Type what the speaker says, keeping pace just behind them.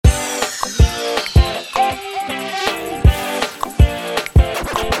Hey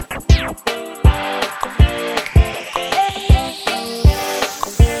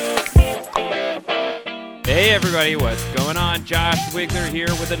everybody, what's going on? Josh Wigler here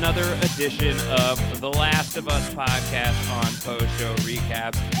with another edition of the Last of Us podcast on post-show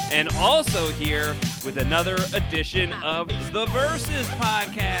recaps, and also here with another edition of the Versus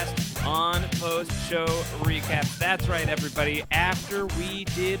podcast on post-show recaps. That's right, everybody. After we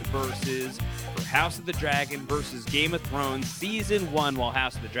did Versus for House of the Dragon versus Game of Thrones Season 1 while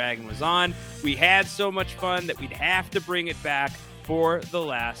House of the Dragon was on, we had so much fun that we'd have to bring it back for The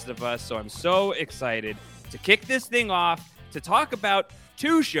Last of Us. So I'm so excited to kick this thing off, to talk about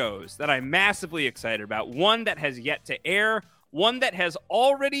two shows that I'm massively excited about. One that has yet to air, one that has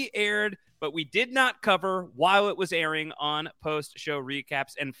already aired, but we did not cover while it was airing on post-show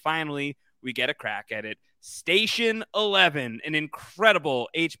recaps. And finally, we get a crack at it. Station 11, an incredible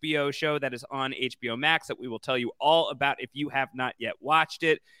HBO show that is on HBO Max that we will tell you all about if you have not yet watched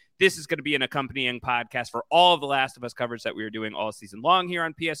it. This is going to be an accompanying podcast for all of the Last of Us coverage that we are doing all season long here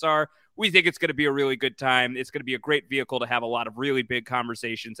on PSR. We think it's going to be a really good time. It's going to be a great vehicle to have a lot of really big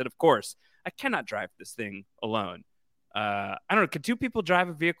conversations. And of course, I cannot drive this thing alone. I don't know. Can two people drive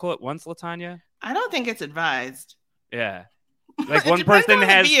a vehicle at once, LaTanya? I don't think it's advised. Yeah. Like one person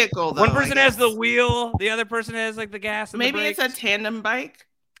has vehicle, though, one person has the wheel, the other person has like the gas and maybe the it's a tandem bike.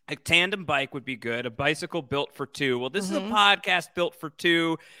 A tandem bike would be good. A bicycle built for two. Well, this is a podcast built for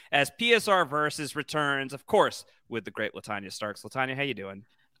two as PSR Versus returns, of course, with the great LaTanya Starks. LaTanya, how you doing?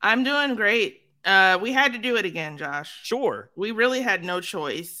 I'm doing great. We had to do it again, Josh. Sure. We really had no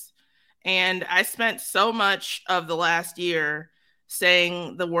choice. And I spent so much of the last year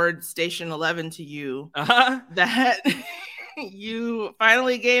saying the word Station 11 to you that you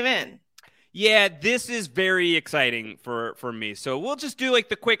finally gave in. Yeah, this is very exciting for me. So we'll just do like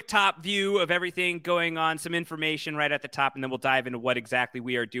the quick top view of everything going on, some information right at the top, and then we'll dive into what exactly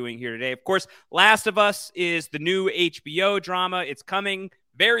we are doing here today. Of course, Last of Us is the new HBO drama. It's coming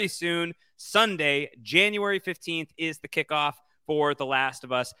very soon. Sunday, January 15th is the kickoff for The Last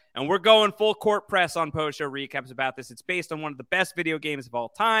of Us, and we're going full court press on post-show recaps about this. It's based on one of the best video games of all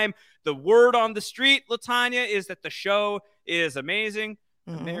time. The word on the street, LaTanya, is that the show is amazing.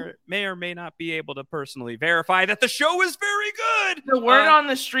 May or may not be able to personally verify that the show is very good. The word on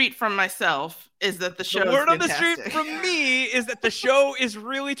the street from myself is that the show is on the fantastic. street from me is that the show is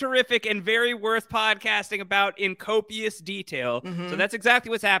really terrific and very worth podcasting about in copious detail. So that's exactly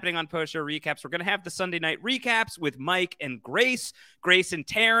what's happening on post-show recaps. We're going to have the Sunday night recaps with Mike and Grace. Grace and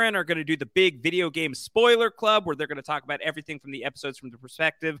Taryn are going to do the big video game spoiler club where they're going to talk about everything from the episodes from the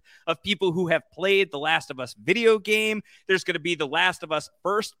perspective of people who have played the Last of Us video game. There's going to be the Last of Us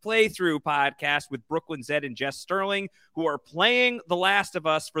first playthrough podcast with Brooklyn Zed and Jess Sterling, who are playing the Last of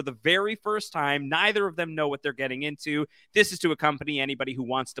Us for the very first time. Neither of them know what they're getting into. This is to accompany anybody who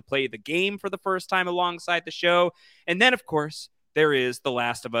wants to play the game for the first time alongside the show. And then, of course, there is the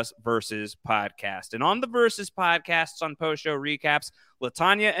Last of Us Versus podcast. And on the Versus podcasts on post-show recaps,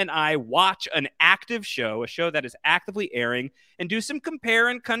 LaTanya and I watch an active show, a show that is actively airing, and do some compare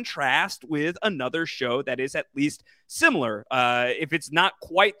and contrast with another show that is at least similar. If it's not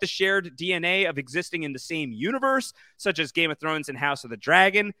quite the shared DNA of existing in the same universe, such as Game of Thrones and House of the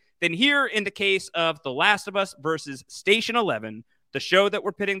Dragon, then here in the case of The Last of Us versus Station 11, the show that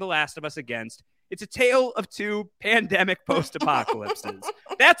we're pitting The Last of Us against, it's a tale of two pandemic post-apocalypses.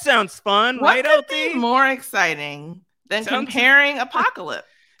 That sounds fun, right, What could LT? be more exciting than comparing Apocalypse?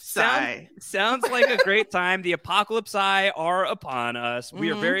 Sounds like a great time. The Apocalypse Eye are upon us.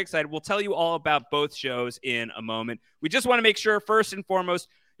 We are very excited. We'll tell you all about both shows in a moment. We just want to make sure, first and foremost,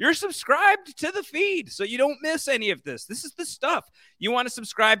 you're subscribed to the feed so you don't miss any of this. This is the stuff. You want to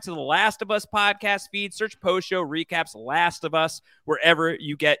subscribe to the Last of Us podcast feed. Search post-show recaps Last of Us wherever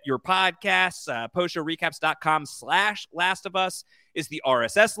you get your podcasts. Postshowrecaps.com/Last of Us is the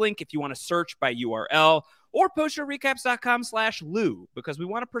RSS link if you want to search by URL, or postshowrecaps.com/Lou, because we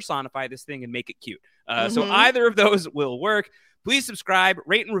want to personify this thing and make it cute. So either of those will work. Please subscribe,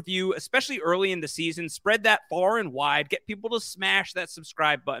 rate and review, especially early in the season. Spread that far and wide. Get people to smash that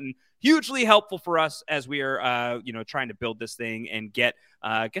subscribe button. Hugely helpful for us as we are, trying to build this thing and get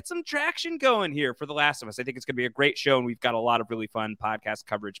some traction going here for The Last of Us. I think it's going to be a great show, and we've got a lot of really fun podcast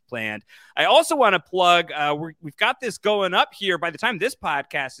coverage planned. I also want to plug, we've got this going up here by the time this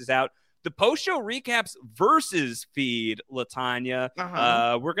podcast is out. The post-show recaps versus feed, LaTanya.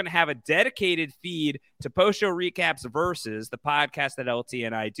 We're going to have a dedicated feed to post-show recaps versus the podcast that LT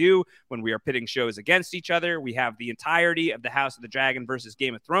and I do when we are pitting shows against each other. We have the entirety of the House of the Dragon versus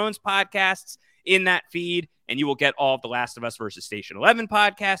Game of Thrones podcasts in that feed, and you will get all of the Last of Us versus Station 11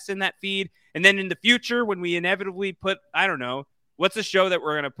 podcasts in that feed. And then in the future, when we inevitably put, I don't know, what's a show that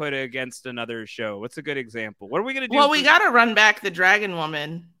we're going to put against another show? What's a good example? What are we going to do? Well, we got to run back the Dragon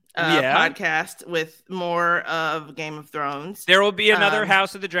Woman podcast with more of Game of Thrones. There will be another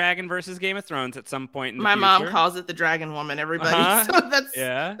House of the Dragon versus Game of Thrones at some point in the future. My mom calls it the Dragon Woman, everybody. So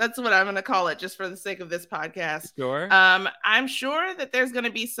that's what I'm going to call it just for the sake of this podcast. Sure. I'm sure that there's going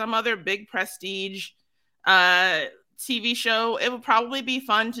to be some other big prestige TV show. It would probably be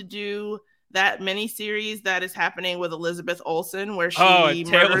fun to do that miniseries that is happening with Elizabeth Olsen, where she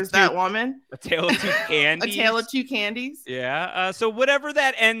murders that woman. A Tale of Two Candies. A Tale of Two Candies. Yeah. So whatever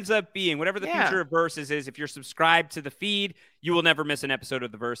that ends up being, whatever the future of Versus is, if you're subscribed to the feed, you will never miss an episode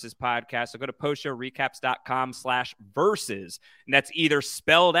of the Versus podcast. So go to postshowrecaps.com/versus, and that's either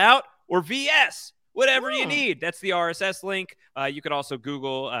spelled out or VS. Whatever you need. That's the RSS link. You could also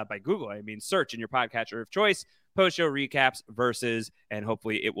Google, by Google, I mean search in your podcatcher of choice, post-show recaps versus, and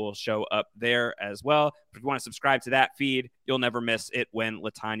hopefully it will show up there as well. If you want to subscribe to that feed, you'll never miss it when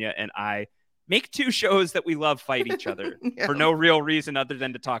LaTanya and I make two shows that we love fight each other for no real reason other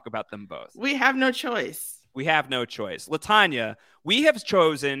than to talk about them both. We have no choice. LaTanya, we have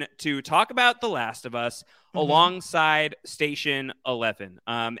chosen to talk about The Last of Us alongside Station 11.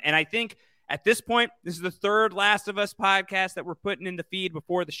 And I think at this point, this is the third Last of Us podcast that we're putting in the feed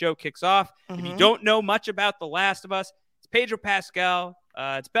before the show kicks off. If you don't know much about The Last of Us, it's Pedro Pascal,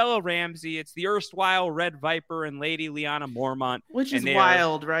 it's Bella Ramsey, it's the erstwhile Red Viper and Lady Lyanna Mormont. Which is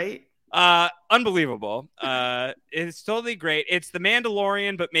wild, right? Unbelievable. It's totally great. It's The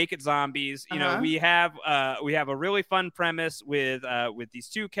Mandalorian, but make it zombies. You know, we have a really fun premise with these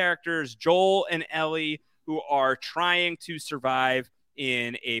two characters, Joel and Ellie, who are trying to survive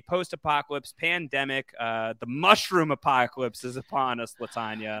in a post-apocalypse pandemic. The mushroom apocalypse is upon us,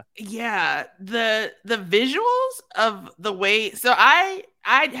 LaTanya. Yeah, the visuals of the way. So I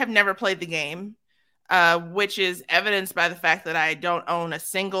have never played the game, which is evidenced by the fact that I don't own a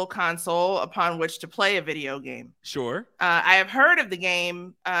single console upon which to play a video game. Sure. I have heard of the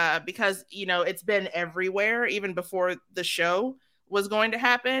game because, you know, it's been everywhere even before the show was going to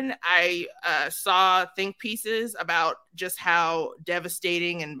happen. I saw think pieces about just how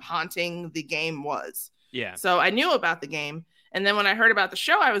devastating and haunting the game was. Yeah. So I knew about the game. And then when I heard about the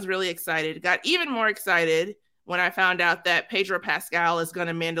show, I was really excited. Got even more excited when I found out that Pedro Pascal is going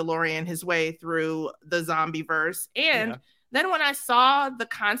to Mandalorian his way through the zombie verse. And then when I saw the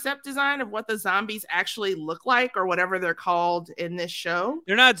concept design of what the zombies actually look like, or whatever they're called in this show.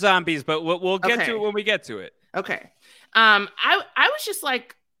 They're not zombies, but we'll get to it when we get to it. Okay. I was just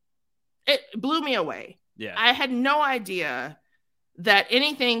like, it blew me away. Yeah. I had no idea that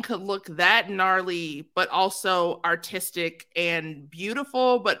anything could look that gnarly, but also artistic and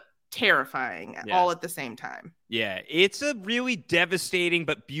beautiful, but terrifying all at the same time. Yeah, it's a really devastating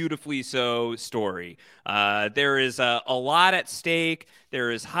but beautifully so story. There is a lot at stake.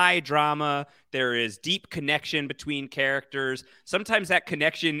 There is high drama. There is deep connection between characters. Sometimes that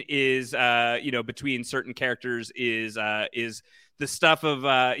connection is, between certain characters is the stuff of,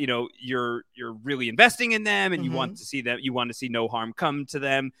 you're really investing in them and you want to see them. You want to see no harm come to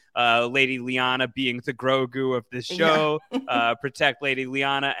them. Lady Lyanna being the Grogu of this show. Protect Lady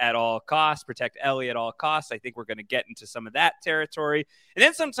Lyanna at all costs. Protect Ellie at all costs. I think we're going to get into some of that territory. And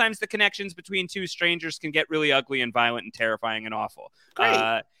then sometimes the connections between two strangers can get really ugly and violent and terrifying and awful.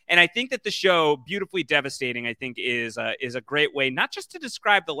 Great. And I think that the show, Beautifully Devastating, I think is a great way, not just to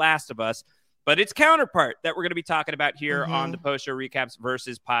describe The Last of Us, but its counterpart that we're going to be talking about here on the Post Show Recaps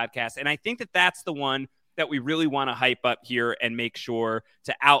Versus podcast. And I think that that's the one that we really want to hype up here and make sure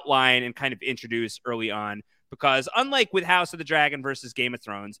to outline and kind of introduce early on. Because unlike with House of the Dragon versus Game of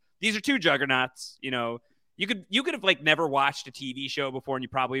Thrones, these are two juggernauts. You know, you could have like never watched a TV show before, and you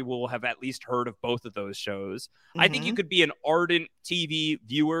probably will have at least heard of both of those shows. I think you could be an ardent TV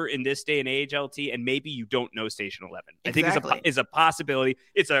viewer in this day and age, LT, and maybe you don't know Station 11. Exactly. I think is a possibility.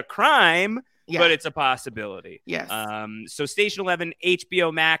 It's a crime, but it's a possibility. Yes. So Station 11,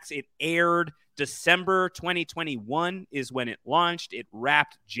 HBO Max, it aired December 2021 is when it launched. It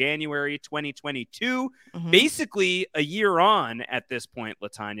wrapped January 2022. Basically a year on at this point,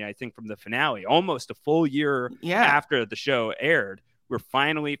 LaTanya, I think from the finale, almost a full year after the show aired, we're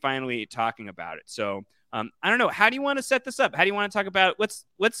finally talking about it. So I don't know. How do you want to set this up? How do you want to talk about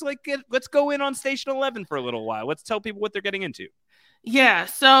let's go in on Station 11 for a little while. Let's tell people what they're getting into. Yeah.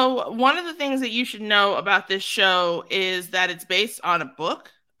 So one of the things that you should know about this show is that it's based on a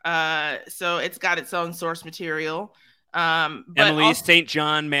book. So it's got its own source material. Emily St.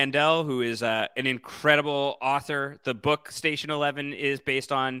 John Mandel, who is an incredible author. The book Station 11 is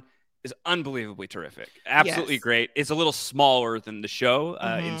based on is unbelievably terrific. Absolutely Yes. great. It's a little smaller than the show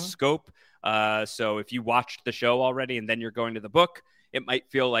in scope. So if you watched the show already and then you're going to the book, it might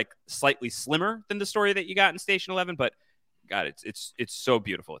feel like slightly slimmer than the story that you got in Station 11, but God, it's so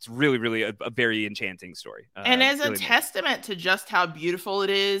beautiful. It's really, really a very enchanting story. And as really a testament to just how beautiful it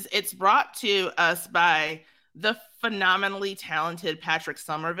is, it's brought to us by the phenomenally talented Patrick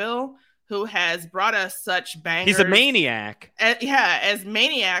Somerville, who has brought us such bangers. He's a maniac. As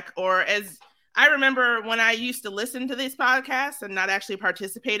Maniac, or as I remember when I used to listen to these podcasts and not actually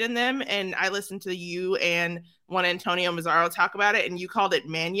participate in them. And I listened to you and Juan Antonio Mazzaro talk about it, and you called it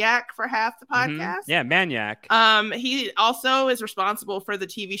Maniac for half the podcast. Yeah, Maniac. He also is responsible for the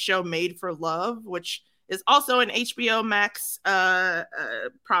TV show Made for Love, which is also an HBO Max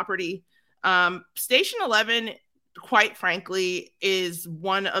property. Station 11, quite frankly, is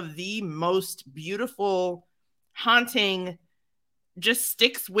one of the most beautiful, haunting, just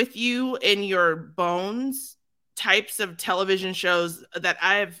sticks with you in your bones types of television shows that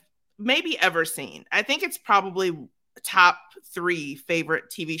I've maybe ever seen. I think it's probably top 3 favorite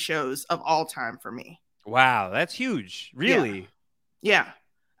TV shows of all time for me. Wow, that's huge. Really? Yeah.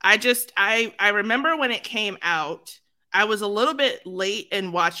 I remember when it came out, I was a little bit late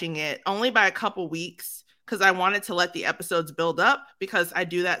in watching it, only by a couple weeks, because I wanted to let the episodes build up, because I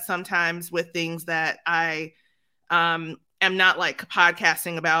do that sometimes with things that I am not like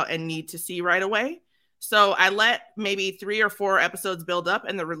podcasting about and need to see right away. So I let maybe 3 or 4 episodes build up,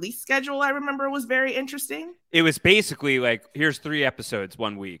 and the release schedule, I remember, was very interesting. It was basically like, here's 3 episodes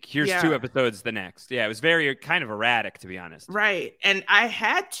one week. Here's 2 episodes the next. Yeah, it was very kind of erratic, to be honest. Right. And I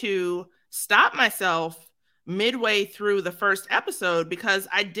had to stop myself midway through the first episode because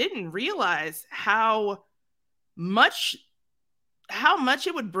I didn't realize how much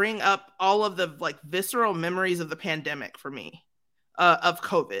it would bring up all of the like visceral memories of the pandemic for me, of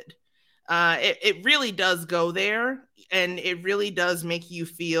COVID. It really does go there, and it really does make you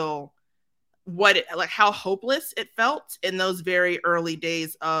feel how hopeless it felt in those very early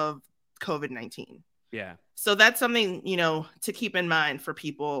days of COVID-19. Yeah. So that's something, to keep in mind for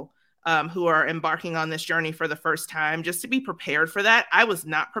people who are embarking on this journey for the first time, just to be prepared for that. I was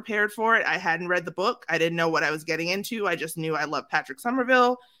not prepared for it. I hadn't read the book. I didn't know what I was getting into. I just knew I loved Patrick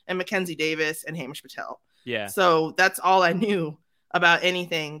Somerville and Mackenzie Davis and Hamish Patel. Yeah. So that's all I knew about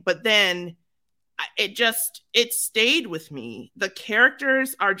anything. But then it stayed with me. The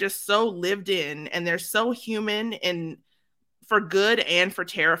characters are just so lived in, and they're so human, and for good and for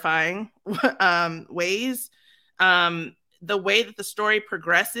terrifying ways. The way that the story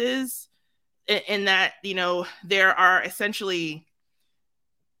progresses, in that, there are essentially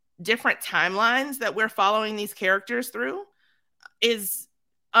different timelines that we're following these characters through, is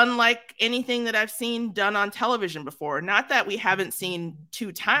unlike anything that I've seen done on television before. Not that we haven't seen 2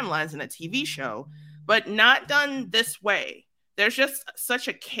 timelines in a TV show, but not done this way. There's just such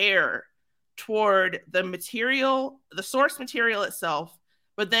a care toward the material, the source material itself,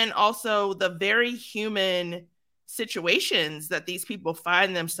 but then also the very human situations that these people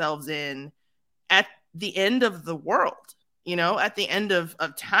find themselves in at the end of the world, at the end of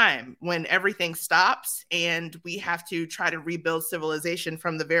time, when everything stops and we have to try to rebuild civilization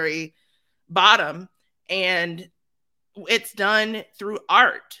from the very bottom. And it's done through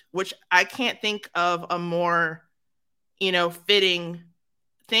art, which I can't think of a more, fitting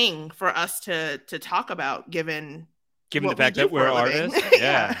thing for us to talk about, given the fact that we're artists.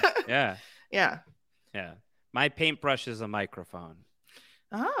 Yeah. My paintbrush is a microphone.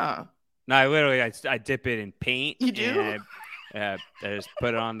 Oh. No, I dip it in paint. You do? I just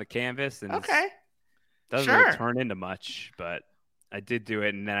put it on the canvas, and okay. It doesn't really turn into much, but I did do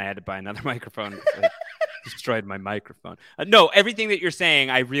it, and then I had to buy another microphone. Destroyed my microphone. No, everything that you're saying,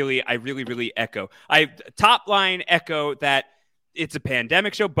 I really echo. I top line echo that it's a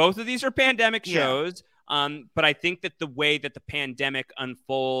pandemic show. Both of these are pandemic shows. But I think that the way that the pandemic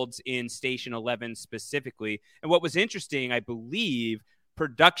unfolds in Station 11 specifically, and what was interesting, I believe,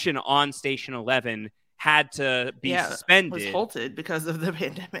 production on Station 11 had to be suspended. Was halted because of the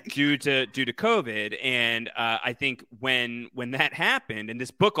pandemic. Due to COVID. And I think when that happened, and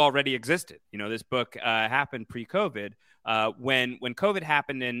this book already existed, this book happened pre-COVID. When COVID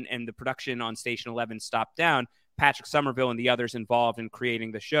happened and the production on Station 11 stopped down, Patrick Somerville and the others involved in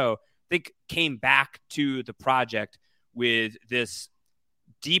creating the show, they came back to the project with this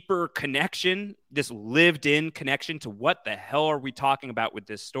deeper connection, this lived-in connection to what the hell are we talking about with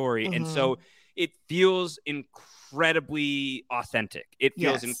this story. And so it feels incredibly authentic. It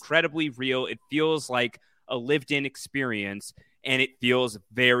feels incredibly real. It feels like a lived-in experience, and it feels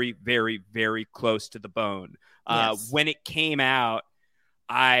very, very, very close to the bone. When it came out,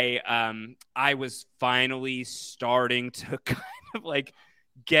 I was finally starting to kind of like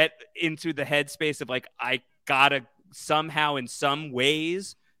get into the headspace of like, I gotta somehow in some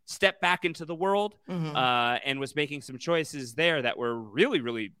ways step back into the world, and was making some choices there that were really,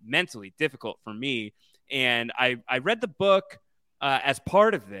 really mentally difficult for me. And I read the book as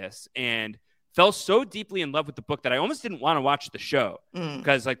part of this and fell so deeply in love with the book that I almost didn't want to watch the show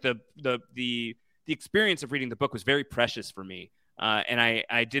because like the experience of reading the book was very precious for me. And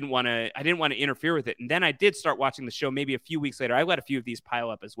I didn't want to interfere with it. And then I did start watching the show maybe a few weeks later. I let a few of these pile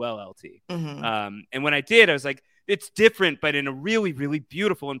up as well, LT. And when I did, I was like, it's different, but in a really, really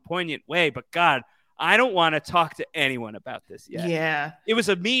beautiful and poignant way. But God, I don't want to talk to anyone about this yet. Yeah. It was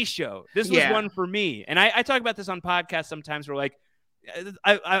a me show. This was one for me. And I talk about this on podcasts sometimes where like,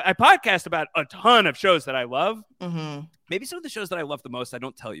 I podcast about a ton of shows that I love. Maybe some of the shows that I love the most, I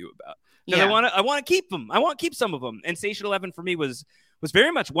don't tell you about. Because I want to keep them. I want to keep some of them. And Station 11 for me was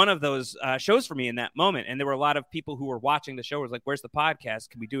very much one of those shows for me in that moment. And there were a lot of people who were watching the show was like, where's the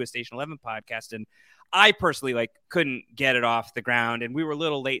podcast? Can we do a Station 11 podcast? And I personally like couldn't get it off the ground, and we were a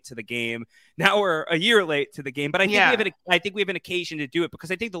little late to the game. Now we're a year late to the game, but I think we have an occasion to do it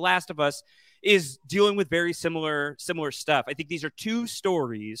because I think The Last of Us is dealing with very similar stuff. I think these are two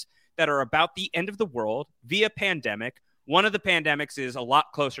stories that are about the end of the world via pandemic. One of the pandemics is a lot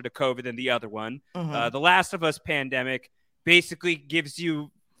closer to COVID than the other one. The Last of Us pandemic basically gives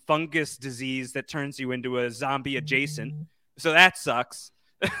you fungus disease that turns you into a zombie adjacent. So that sucks.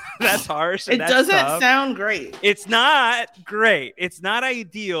 That's harsh. It doesn't sound great. It's not great. It's not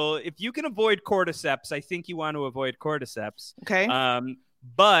ideal. If you can avoid cordyceps, I think you want to avoid cordyceps. Okay.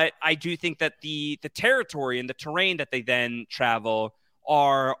 But I do think that the territory and the terrain that they then travel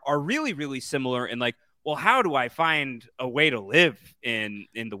are really, really similar in like, well, how do I find a way to live in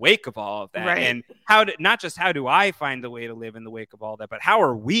the wake of all of that? Right. And not just how do I find the way to live in the wake of all that, but how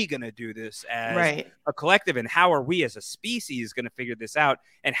are we going to do this as a collective? And how are we as a species going to figure this out?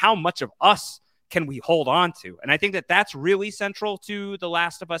 And how much of us can we hold on to? And I think that that's really central to The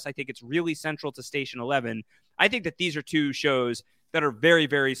Last of Us. I think it's really central to Station 11. I think that these are two shows that are very,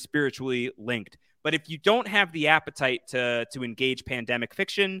 very spiritually linked. But if you don't have the appetite to engage pandemic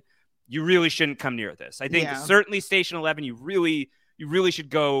fiction, you really shouldn't come near this. I think certainly Station 11, you really should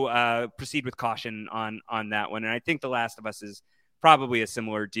go proceed with caution on that one. And I think The Last of Us is probably a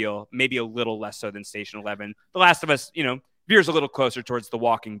similar deal, maybe a little less so than Station 11. The Last of Us, veers a little closer towards The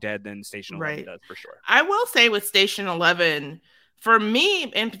Walking Dead than Station 11 does for sure. I will say with Station 11, for me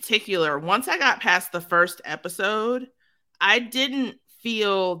in particular, once I got past the first episode, I didn't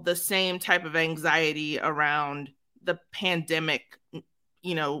feel the same type of anxiety around the pandemic,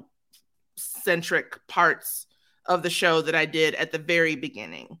 centric parts of the show that I did at the very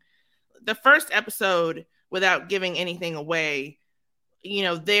beginning. The first episode, without giving anything away,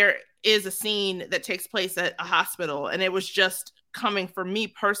 there is a scene that takes place at a hospital, and it was just coming for me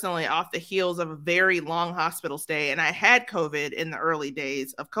personally off the heels of a very long hospital stay. And I had COVID in the early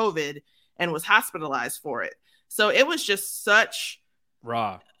days of COVID and was hospitalized for it. So it was just such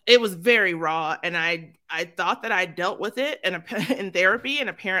raw. It was very raw, and I thought that I dealt with it in therapy, and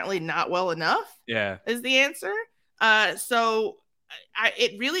apparently not well enough. Yeah, is the answer. So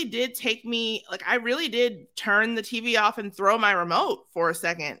it really did take me, like, I really did turn the TV off and throw my remote for a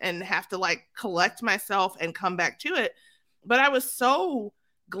second and have to like collect myself and come back to it. But I was so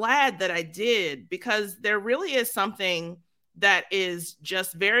glad that I did, because there really is something that is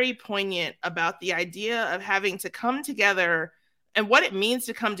just very poignant about the idea of having to come together and what it means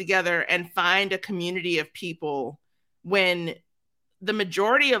to come together and find a community of people when the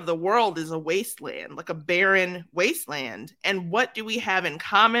majority of the world is a wasteland, like a barren wasteland. And what do we have in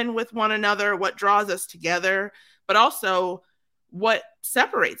common with one another? What draws us together? But also what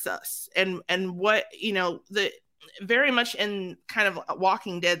separates us, and what, the very much in kind of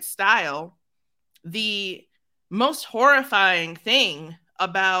Walking Dead style, the most horrifying thing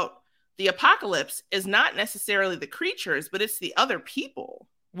about the apocalypse is not necessarily the creatures, but it's the other people.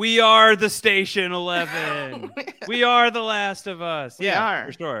 We are the Station 11. We are The Last of Us. We are.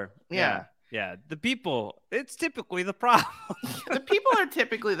 For sure. Yeah. Yeah. The people, it's typically the problem. The people are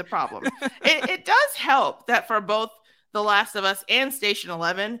typically the problem. It does help that for both The Last of Us and Station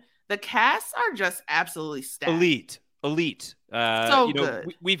 11, the casts are just absolutely stacked. Elite.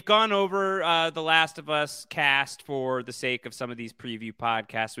 Good. We've gone over The Last of Us cast for the sake of some of these preview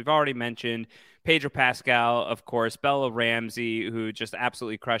podcasts. We've already mentioned Pedro Pascal, of course, Bella Ramsey, who just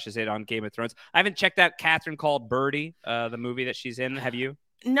absolutely crushes it on Game of Thrones. I haven't checked out Catherine Called Birdie, the movie that she's in. Have you?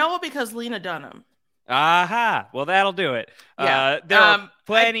 No, because Lena Dunham. Aha. Well, that'll do it. Yeah. There are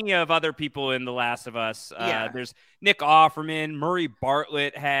plenty of other people in The Last of Us. There's Nick Offerman. Murray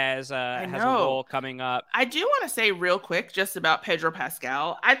Bartlett has a role coming up. I do want to say real quick just about Pedro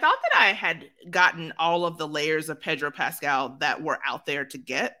Pascal. I thought that I had gotten all of the layers of Pedro Pascal that were out there to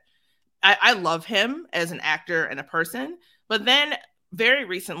get. I love him as an actor and a person. But then very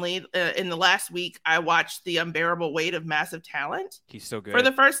recently, in the last week, I watched The Unbearable Weight of Massive Talent. He's so good. For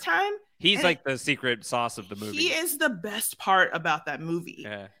the first time. He's like the secret sauce of the movie. He is the best part about that movie.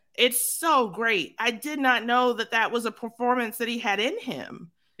 Yeah. It's so great. I did not know that was a performance that he had in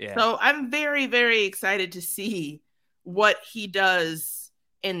him. Yeah. So I'm very, very excited to see what he does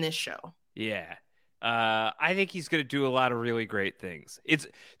in this show. Yeah. I think he's going to do a lot of really great things. It's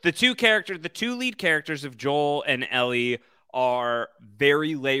the two lead characters of Joel and Ellie are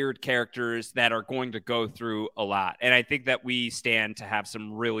very layered characters that are going to go through a lot. And I think that we stand to have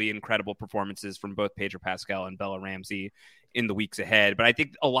some really incredible performances from both Pedro Pascal and Bella Ramsey in the weeks ahead. But I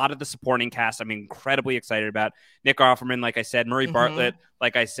think a lot of the supporting cast I'm incredibly excited about. Nick Offerman, like I said, Murray Bartlett,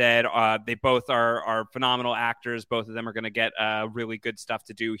 like I said, they both are phenomenal actors. Both of them are going to get really good stuff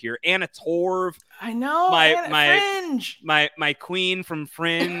to do here. Anna Torv. I know. Fringe. My queen from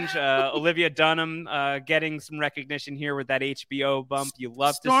Fringe, Olivia Dunham, getting some recognition here with that HBO bump. You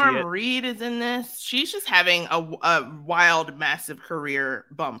love to see it. Storm Reed is in this. She's just having a wild, massive career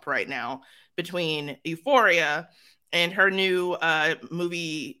bump right now between Euphoria and her new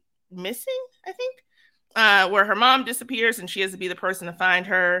movie Missing, I think, where her mom disappears and she has to be the person to find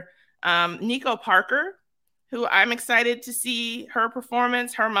her. Nico Parker, who I'm excited to see her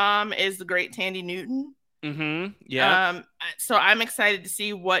performance. Her mom is the great Tandy Newton. Mm-hmm. Yeah. So I'm excited to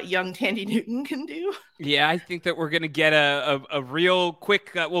see what young Tandy Newton can do. Yeah, I think that we're going to get a real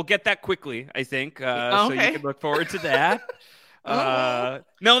quick, we'll get that quickly, I think. So you can look forward to that.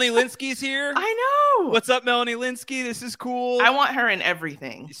 Melanie Lynskey's here. I know. What's up, Melanie Lynskey? This is cool. I want her in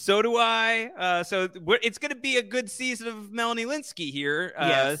everything. So do I. So it's going to be a good season of Melanie Lynskey here,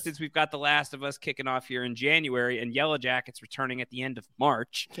 since we've got The Last of Us kicking off here in January and Yellow Jackets returning at the end of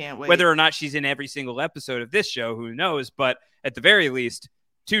March. Can't wait. Whether or not she's in every single episode of this show, who knows? But at the very least,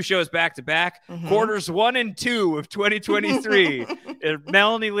 2 shows back to back, quarters 1 and 2 of 2023.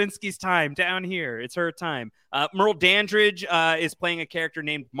 Melanie Lynskey's time down here. It's her time. Merle Dandridge is playing a character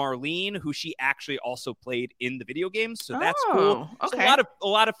named Marlene, who she actually also played in the video games. So that's cool. Okay. So a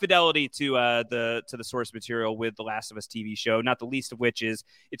lot of fidelity to the source material with the Last of Us TV show. Not the least of which is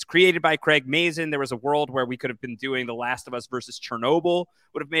it's created by Craig Mazin. There was a world where we could have been doing The Last of Us versus Chernobyl.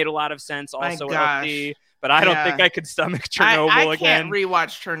 Would have made a lot of sense. Also, but I don't think I could stomach Chernobyl I again. Can't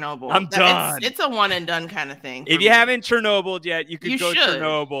rewatch Chernobyl. I'm done. It's a one and done kind of thing. If you haven't Chernobyl yet, you could go should.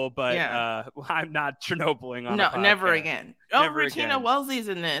 Chernobyl, but I'm not Chernobyling on No, never again. Never Regina again. Wellesley's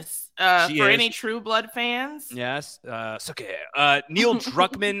in this. She for is. Any True Blood fans. Yes. Okay. Neil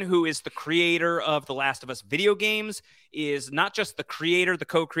Druckmann, who is the creator of the Last of Us video games, is not just the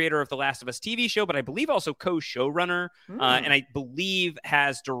co-creator of the Last of Us TV show, but I believe also co-showrunner, and I believe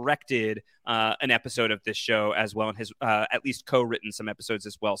has directed an episode of this show as well, and has at least co-written some episodes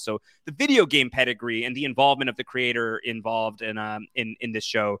as well. So the video game pedigree and the involvement of the creator involved in this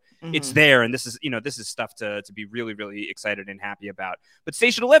show, it's there, and this is stuff to be really, really excited and happy about. But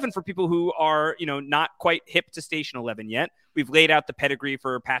Station 11, for people who are not quite hip to Station 11 yet, we've laid out the pedigree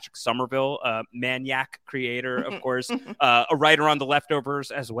for Patrick Somerville, Maniac creator, of course, a writer on The Leftovers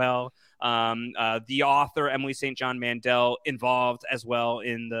as well. The author Emily St. John Mandel involved as well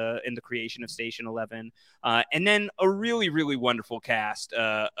in the creation of Station 11, and then a really, really wonderful cast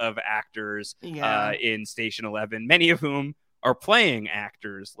of actors in Station 11, many of whom are playing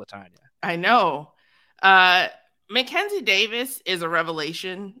actors. Latanya, I know. Mackenzie Davis is a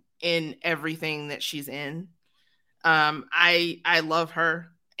revelation in everything that she's in. I love her,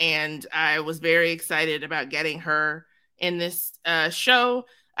 and I was very excited about getting her in this show.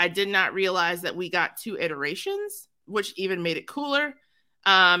 I did not realize that we got 2 iterations, which even made it cooler.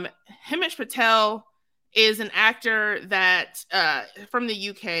 Himesh Patel is an actor that from the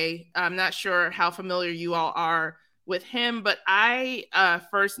UK. I'm not sure how familiar you all are with him, but I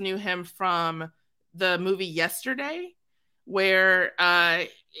first knew him from the movie Yesterday, where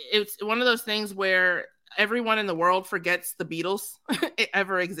it's one of those things where everyone in the world forgets the Beatles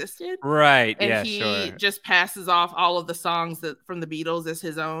ever existed. Right. And he just passes off all of the songs from the Beatles as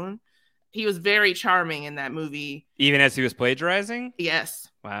his own. He was very charming in that movie. Even as he was plagiarizing? Yes.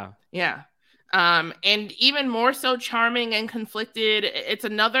 Wow. Yeah. And even more so charming and conflicted. It's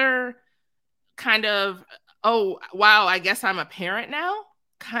another kind of, oh, wow, I guess I'm a parent now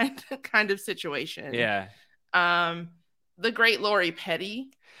kind of situation. Yeah. the great Lori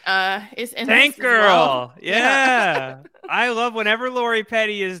Petty is in Tank this Girl. as well. Yeah. I love whenever Lori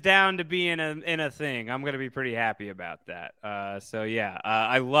Petty is down to be in a thing. I'm going to be pretty happy about that.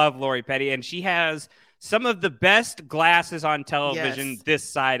 I love Lori Petty, and she has some of the best glasses on television this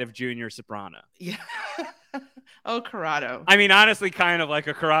side of Junior Soprano. Yeah. Oh, Corrado. I mean, honestly, kind of like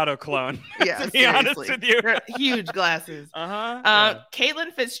a Corrado clone. Yeah, to be honest with you. Huge glasses.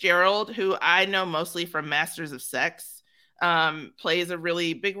 Caitlin Fitzgerald, who I know mostly from Masters of Sex, plays a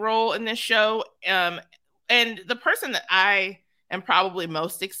really big role in this show. And the person that I am probably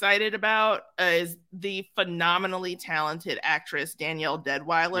most excited about is the phenomenally talented actress Danielle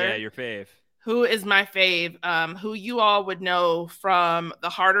Deadwyler. Yeah, your fave. Who is my fave, who you all would know from The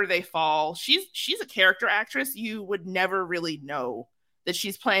Harder They Fall. She's a character actress. You would never really know that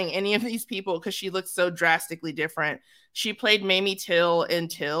she's playing any of these people because she looks so drastically different. She played Mamie Till in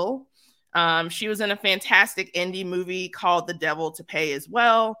Till. She was in a fantastic indie movie called The Devil to Pay as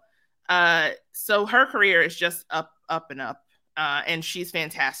well. So her career is just up and up. And she's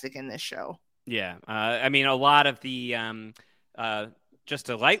fantastic in this show. Yeah. I mean, a lot of the... just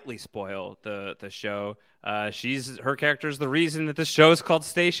to lightly spoil the show, her character is the reason that the show is called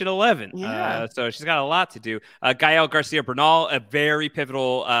Station 11. Yeah. So she's got a lot to do. Gael Garcia Bernal, a very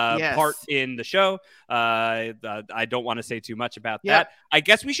pivotal part in the show. I don't want to say too much about that. I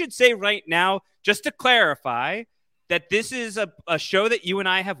guess we should say right now, just to clarify, that this is a show that you and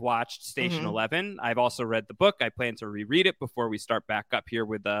I have watched, Station 11. I've also read the book. I plan to reread it before we start back up here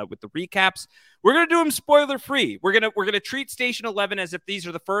with the recaps. We're gonna do them spoiler free. We're gonna treat Station 11 as if these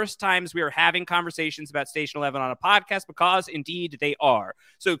are the first times we are having conversations about Station 11 on a podcast, because indeed they are.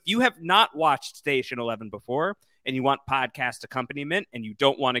 So if you have not watched Station 11 before and you want podcast accompaniment and you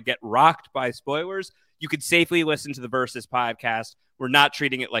don't want to get rocked by spoilers, you could safely listen to the Versus podcast. We're not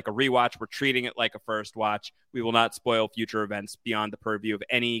treating it like a rewatch. We're treating it like a first watch. We will not spoil future events beyond the purview of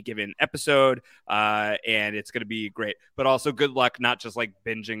any given episode, and it's going to be great. But also good luck not just like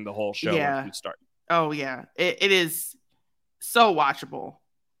binging the whole show once you start. Oh, yeah. It is so watchable.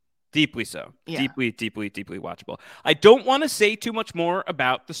 Deeply so. Yeah. Deeply watchable. I don't want to say too much more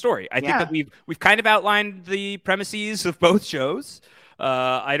about the story. I think that we've kind of outlined the premises of both shows.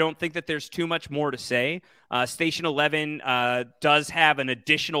 I don't think that there's too much more to say. Station 11 does have an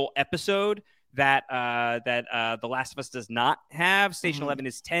additional episode that The Last of Us does not have. Station 11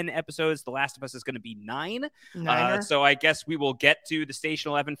 is 10 episodes. The Last of Us is going to be 9. So I guess we will get to the Station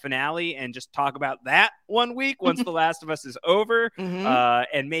 11 finale and just talk about that one week once The Last of Us is over.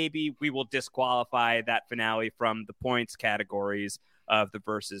 And maybe we will disqualify that finale from the points categories of the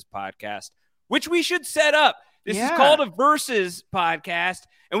Versus podcast, which we should set up. This is called a Versus podcast,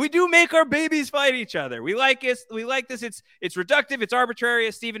 and we do make our babies fight each other. We like it. We like this. It's reductive. It's arbitrary,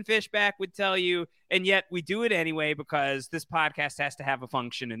 as Stephen Fishback would tell you, and yet we do it anyway because this podcast has to have a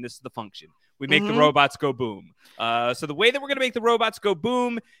function, and this is the function. We make the robots go boom. So the way that we're going to make the robots go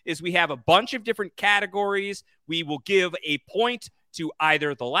boom is we have a bunch of different categories. We will give a point to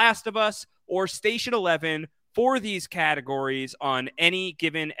either The Last of Us or Station 11 for these categories on any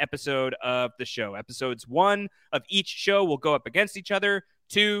given episode of the show. Episodes 1 of each show will go up against each other,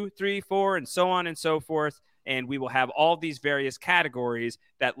 2, 3, 4, and so on and so forth. And we will have all these various categories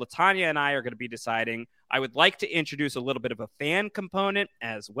that Latanya and I are going to be deciding. I would like to introduce a little bit of a fan component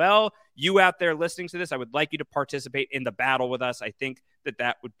as well. You out there listening to this, I would like you to participate in the battle with us. I think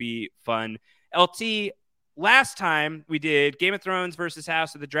that would be fun. LT, last time we did Game of Thrones versus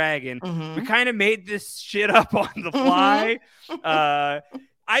House of the Dragon, we kind of made this shit up on the fly.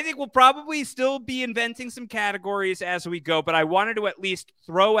 I think we'll probably still be inventing some categories as we go, but I wanted to at least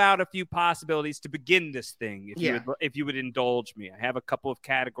throw out a few possibilities to begin this thing. If you would indulge me, I have a couple of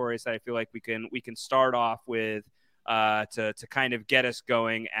categories that I feel like we can start off with to kind of get us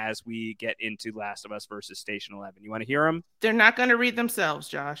going as we get into Last of Us versus Station 11. You want to hear them? They're not going to read themselves,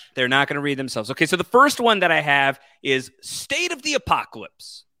 Josh. They're not going to read themselves. Okay, so the first one that I have is State of the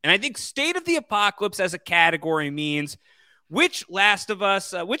Apocalypse. And I think State of the Apocalypse as a category means which of Last of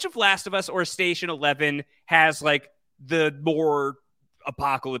Us or Station 11 has like the more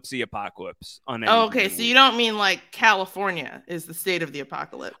apocalypse on anything. Okay, so you don't mean like California is the state of the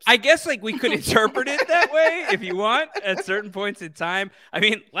apocalypse. I guess like we could interpret it that way if you want at certain points in time. I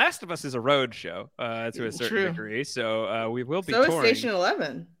mean, Last of Us is a road show to a certain degree, so we will be touring. So is Station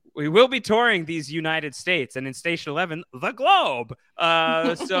 11. We will be touring these United States, and in Station 11, the globe.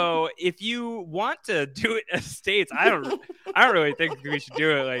 So if you want to do it as states, I don't really think we should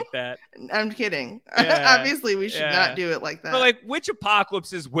do it like that. I'm kidding. Yeah, obviously, we should not do it like that. But like, which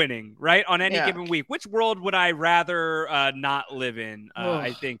apocalypse is winning, right? On any given week, which world would I rather not live in?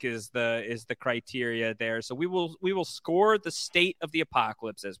 I think is the criteria there. So we will score the state of the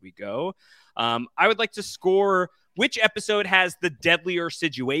apocalypse as we go. I would like to score which episode has the deadlier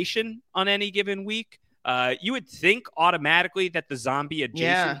situation on any given week. You would think automatically that the zombie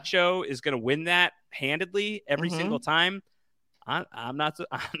adjacent show is going to win that handedly every single time. I'm not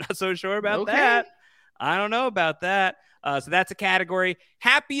so sure about that. I don't know about that. So that's a category.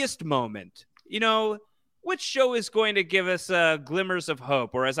 Happiest moment. Which show is going to give us glimmers of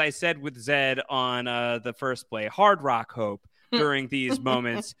hope? Or as I said with Zed on the first play, hard rock hope during these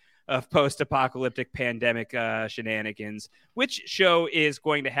moments of post-apocalyptic pandemic shenanigans. Which show is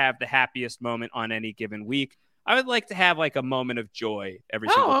going to have the happiest moment on any given week? I would like to have like a moment of joy every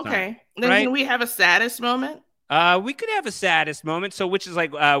single time. Then can we have a saddest moment? We could have a saddest moment. So which is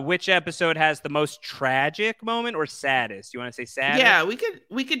like which episode has the most tragic moment or saddest? You want to say saddest? Yeah, we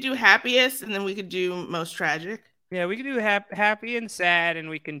could do happiest, and then we could do most tragic. Yeah, we can do happy and sad, and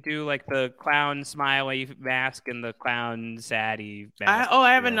we can do like the clown smiley mask and the clown saddy mask.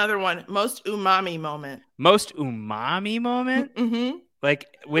 I have another one. Most umami moment. Most umami moment? Mm-hmm. Like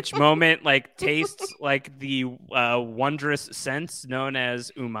which moment like tastes like the wondrous sense known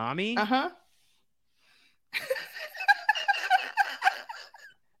as umami? Uh-huh.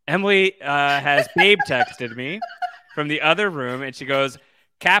 Emily has Babe texted me from the other room, and she goes,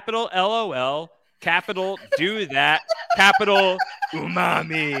 capital LOL, capital do that, capital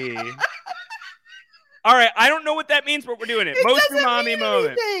umami. All right, I don't know what that means, but we're doing it. Most umami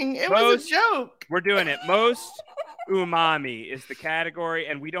moment. It was a joke. We're doing it. Most umami is the category,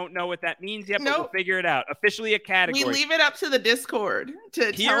 and we don't know what that means yet, but we'll figure it out. Officially a category. We leave it up to the Discord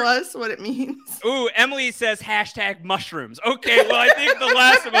to tell us what it means. Ooh, Emily says hashtag mushrooms. Okay, well, I think The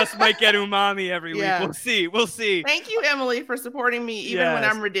Last of Us might get umami every week. We'll see. Thank you, Emily, for supporting me even when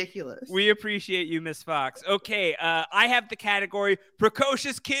I'm ridiculous. We appreciate you, Miss Fox. Okay, I have the category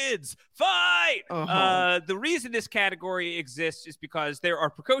precocious kids. Fight! The reason this category exists is because there are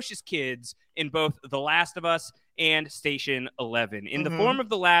precocious kids in both The Last of Us and Station 11. In the form of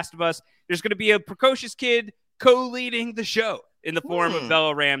The Last of Us, there's going to be a precocious kid co-leading the show in the form of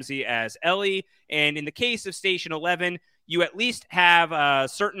Bella Ramsey as Ellie. And in the case of Station 11, you at least have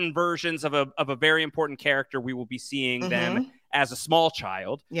certain versions of a very important character. We will be seeing them as a small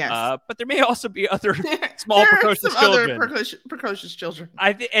child. Yes. But there may also be other small precocious children. Other precocious children.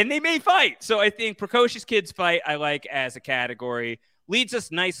 And they may fight. So I think precocious kids fight I like as a category. Leads us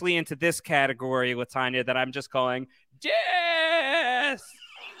nicely into this category, Latanya, that I'm just calling Death.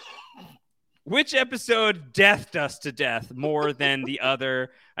 Which episode deathed us to death more than the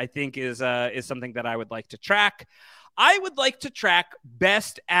other, I think is something that I would like to track. I would like to track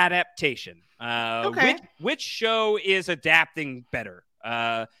best adaptation. Which show is adapting better?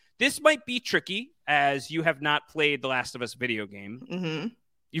 This might be tricky, as you have not played The Last of Us video game. Mm-hmm.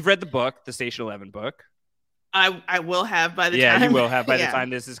 You've read the book, the Station 11 book. I will have by the time. Yeah, you will have by the time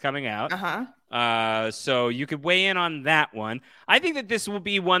this is coming out. Uh-huh. So you could weigh in on that one. I think that this will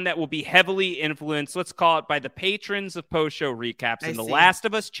be one that will be heavily influenced, let's call it, by the patrons of post-show recaps in the Last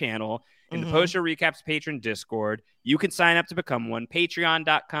of Us channel, in the post-show recaps patron Discord. You can sign up to become one.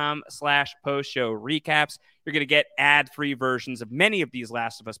 Patreon.com/post-show recaps. You're going to get ad-free versions of many of these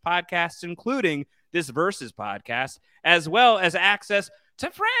Last of Us podcasts, including this Versus podcast, as well as access to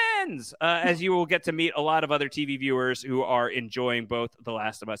friends, as you will get to meet a lot of other TV viewers who are enjoying both The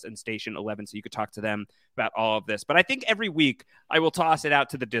Last of Us and Station 11, so you could talk to them about all of this. But I think every week I will toss it out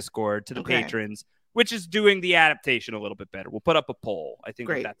to the Discord, to the patrons, which is doing the adaptation a little bit better. We'll put up a poll. I think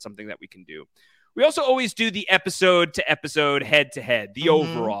that's something that we can do. We also always do the episode-to-episode, head-to-head, the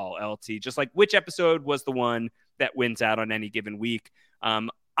overall LT, just like which episode was the one that wins out on any given week.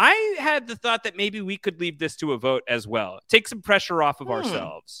 I had the thought that maybe we could leave this to a vote as well. Take some pressure off of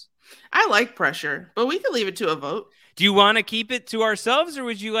ourselves. I like pressure, but we could leave it to a vote. Do you want to keep it to ourselves, or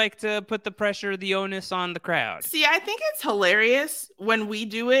would you like to put the pressure, the onus on the crowd? See, I think it's hilarious when we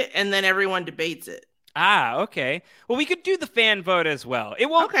do it and then everyone debates it. Ah, okay. Well, we could do the fan vote as well. It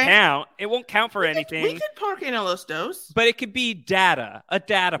won't count. It won't count for anything. We could park in los dos. But it could be data, a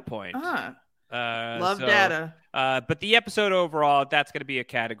data point. Love data. But the episode overall, that's going to be a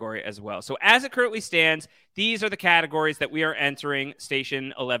category as well. So as it currently stands, these are the categories that we are entering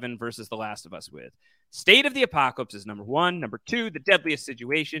Station 11 versus The Last of Us with. State of the Apocalypse is number 1. Number 2, The Deadliest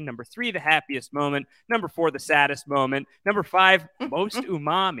Situation. Number 3, The Happiest Moment. Number 4, The Saddest Moment. Number 5, Most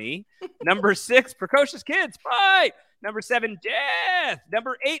Umami. Number 6, Precocious Kids Fight. Number 7, Death.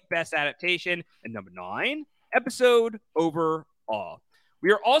 Number 8, Best Adaptation. And number 9, Episode Overall.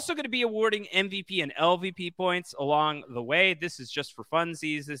 We are also going to be awarding MVP and LVP points along the way. This is just for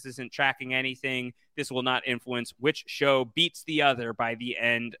funsies. This isn't tracking anything. This will not influence which show beats the other by the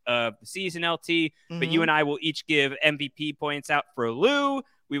end of the season, LT. Mm-hmm. But you and I will each give MVP points out for Lou.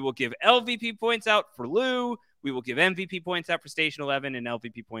 We will give LVP points out for Lou. We will give MVP points out for Station 11 and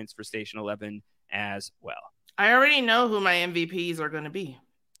LVP points for Station 11 as well. I already know who my MVPs are going to be.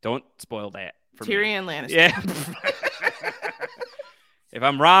 Don't spoil that for Tyrion me. Lannister. Yeah. If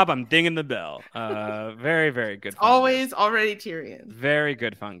I'm Rob, I'm dinging the bell. Very, very good. Always already Tyrion. Very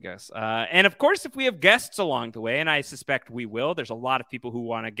good fungus. And of course, if we have guests along the way, and I suspect we will, there's a lot of people who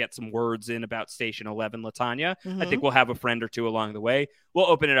want to get some words in about Station 11, Latanya. Mm-hmm. I think we'll have a friend or two along the way. We'll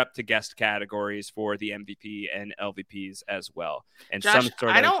open it up to guest categories for the MVP and LVPs as well. And Josh, some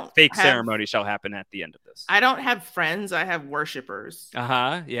sort of fake ceremony shall happen at the end of this. I don't have friends. I have worshipers.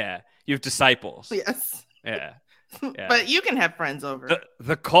 Yeah. You have disciples. Yes. Yeah. Yeah. But you can have friends over.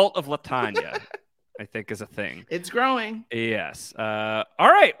 The cult of Latanya, I think, is a thing. It's growing. Yes. All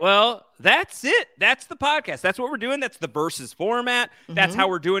right. Well, that's it. That's the podcast. That's what we're doing. That's the versus format. Mm-hmm. That's how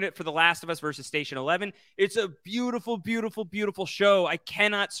we're doing it for The Last of Us versus Station 11. It's a beautiful, beautiful, beautiful show. I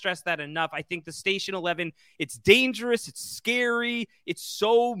cannot stress that enough. I think the Station 11, it's dangerous. It's scary. It's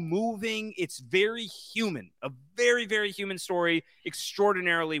so moving. It's very human. A very, very human story.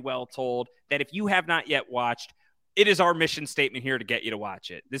 Extraordinarily well told. That if you have not yet watched, it is our mission statement here to get you to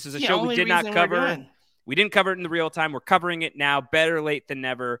watch it. This is a show we did not cover. We didn't cover it in the real time. We're covering it now. Better late than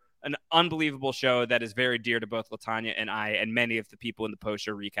never. An unbelievable show that is very dear to both Latanya and I and many of the people in the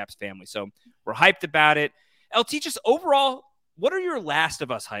post-show recaps family. So we're hyped about it. LT, just overall, what are your Last of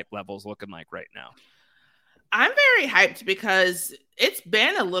Us hype levels looking like right now? I'm very hyped because it's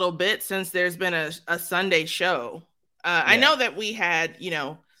been a little bit since there's been a Sunday show. I know that we had,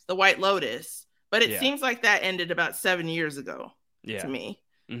 The White Lotus. But it seems like that ended about 7 years ago to me.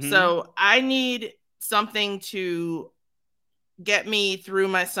 Mm-hmm. So I need something to get me through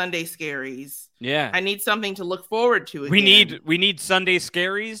my Sunday scaries. Yeah. I need something to look forward to again. We need Sunday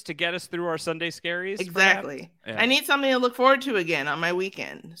scaries to get us through our Sunday scaries. Exactly. Yeah. I need something to look forward to again on my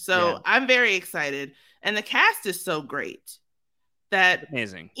weekend. So I'm very excited. And the cast is so great that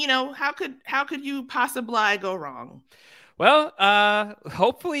amazing. How could you possibly go wrong? Well,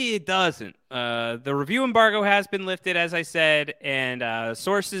 hopefully it doesn't. The review embargo has been lifted, as I said, and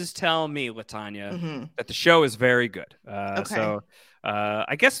sources tell me, Latanya, that the show is very good. Okay. So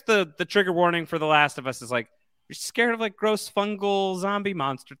I guess the trigger warning for The Last of Us is like, you're scared of like gross fungal zombie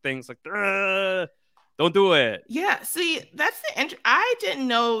monster things. Like, don't do it. Yeah, see, that's I didn't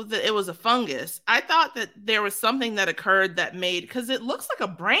know that it was a fungus. I thought that there was something that occurred that made, because it looks like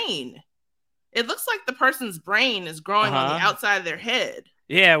a brain. It looks like the person's brain is growing on the outside of their head.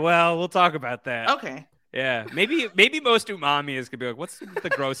 Yeah, well, we'll talk about that. Okay. Yeah, maybe Most Umami is going to be like, what's the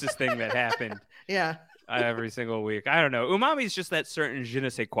grossest thing that happened? Yeah. Every single week. I don't know. Umami is just that certain je ne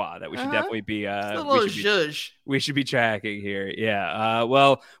sais quoi that we should definitely be we should be tracking here. Yeah.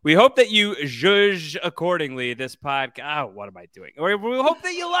 Well, we hope that you judge accordingly this podcast. Oh, what am I doing? We hope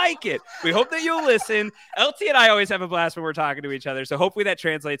that you like it. We hope that you'll listen. LT and I always have a blast when we're talking to each other. So hopefully that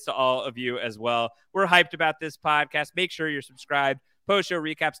translates to all of you as well. We're hyped about this podcast. Make sure you're subscribed.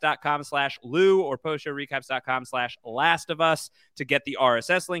 postshowrecaps.com/Lou or postshowrecaps.com/Last of Us to get the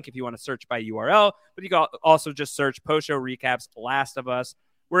RSS link if you want to search by URL. But you can also just search Post Show Recaps Last of Us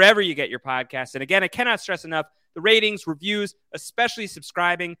wherever you get your podcasts. And again, I cannot stress enough, the ratings, reviews, especially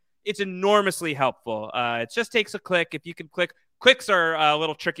subscribing, it's enormously helpful. It just takes a click. If you can click. Clicks are a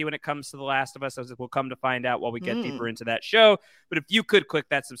little tricky when it comes to The Last of Us, as we'll come to find out while we get deeper into that show. But if you could click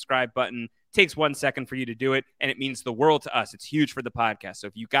that subscribe button, it takes 1 second for you to do it, and it means the world to us. It's huge for the podcast. So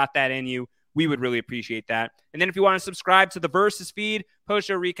if you got that in you, we would really appreciate that. And then if you want to subscribe to the Versus feed,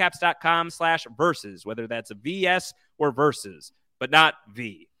 postshowrecaps.com/versus, whether that's a VS or Versus, but not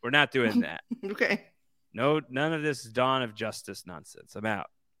V. We're not doing that. Okay. No, none of this Dawn of Justice nonsense. I'm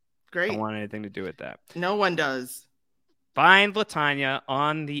out. Great. I don't want anything to do with that. No one does. Find Latanya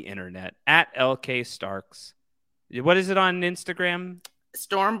on the internet at LK Starks. What is it on Instagram?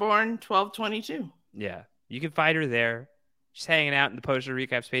 Stormborn1222. Yeah, you can find her there. She's hanging out in the Post Show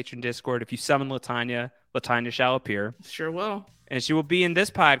Recaps Patreon Discord. If you summon Latanya, Latanya shall appear. Sure will. And she will be in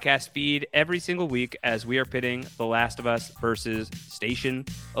this podcast feed every single week as we are pitting The Last of Us versus Station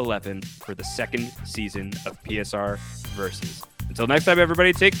 11 for the second season of PSR Versus. Until next time,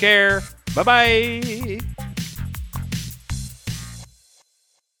 everybody, take care. Bye-bye.